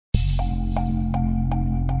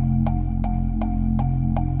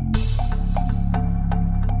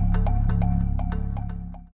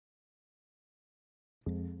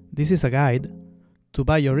This is a guide to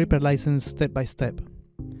buy your Reaper license step by step.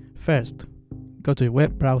 First, go to your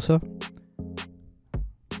web browser,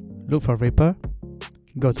 look for Reaper,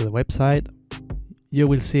 go to the website, you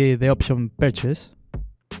will see the option Purchase,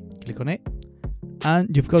 click on it,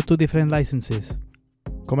 and you've got two different licenses,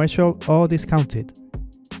 commercial or discounted.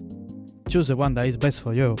 Choose the one that is best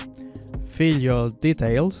for you, fill your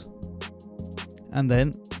details, and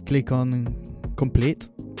then click on Complete.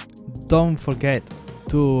 Don't forget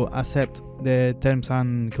to accept the terms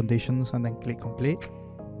and conditions and then click Complete.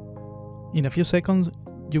 In a few seconds,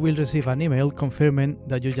 you will receive an email confirming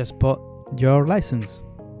that you just bought your license.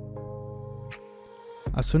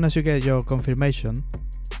 As soon as you get your confirmation,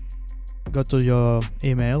 go to your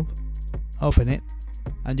email, open it,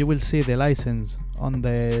 and you will see the license on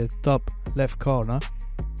the top left corner,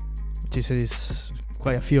 which is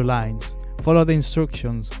quite a few lines. Follow the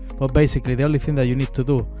instructions, but basically the only thing that you need to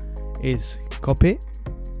do is copy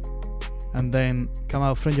and then come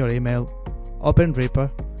out from your email, open Reaper,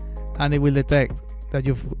 and it will detect that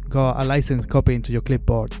you've got a license copy into your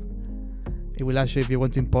clipboard. It will ask you if you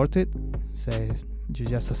want to import it, say you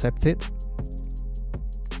just accept it,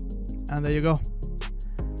 and there you go.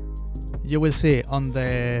 You will see on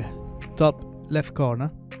the top left corner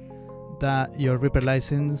that your Reaper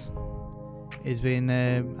license is being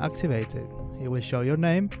activated. It will show your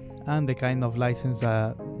name and the kind of license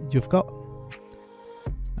that you've got.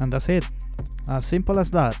 And that's it. As simple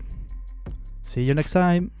as that. See you next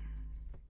time.